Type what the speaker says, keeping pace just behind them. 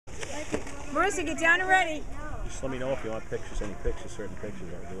Marissa, get down and ready. Just let me know if you want pictures, any pictures, certain pictures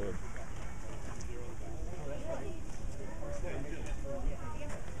are good.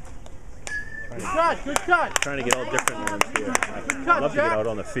 Good cut, good cut. Trying to get all different ones here. Good cut, I'd love to get Jack. out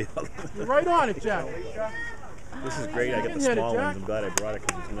on the field. You're right on it, Jack. This is great. I got the You can hit it, small Jack. ones. I'm glad I brought it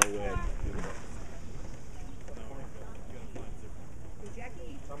because there's no way I'd do that.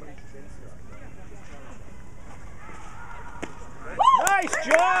 Nice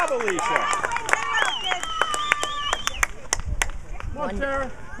job, Alicia. Come on, Tara.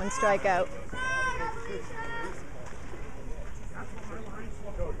 One strikeout.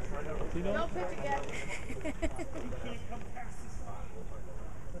 No pitch again.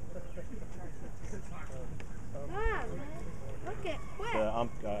 Okay, quick. I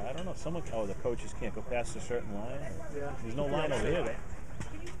don't know. Someone. Oh, the coaches can't go past a certain line. Yeah. There's no line over here.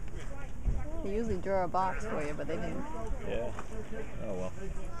 They usually draw a box for you, but they didn't. Yeah. Oh well.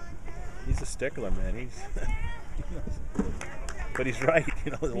 He's a stickler, man. He's. But he's right.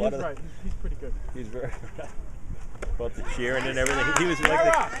 You know, a lot He's of. right. He's pretty good. He's very right. About the cheering and everything. He was like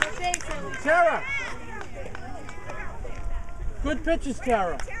the. Tara! Good pitches,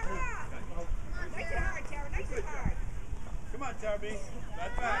 Tara. Come on, Tara B.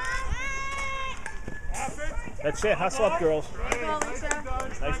 Back back. That's it. Hustle up, girls.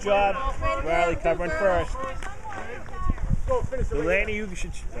 Nice job. Riley covering first. Go finish it. Delaney, you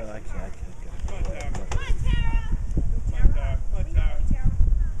should. I can't. Come on, Tara. Come on, Tara. Come on, Tara.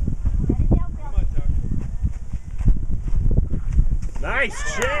 Come on, Tara. Nice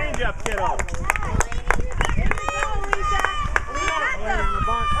change up, kiddo. Delaney on the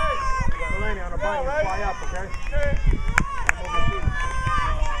bunt. Delaney on the bunt. You fly up, okay?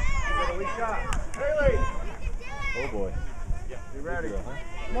 Haley! Oh boy. You ready? Good girl, huh?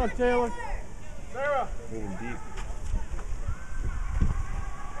 Come on, Taylor. Sarah! Moving deep.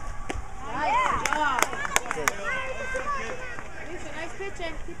 Nice job. Lisa, nice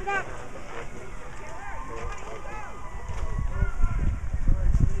pitching. Keep it up.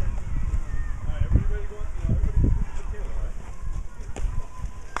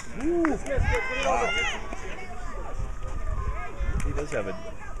 Wow. He does have a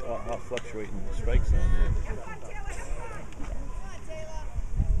fluctuating strike zone there.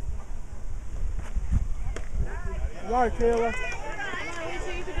 All right, Taylor. Come on,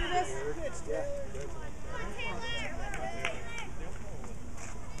 Lisa, you can do this.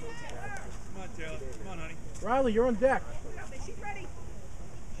 Come on, Taylor. Come on, honey. Riley, you're on deck. She's ready.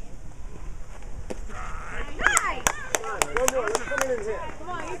 Nice! One more. Let's come in here. Come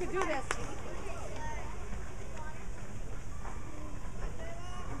on, you can do this.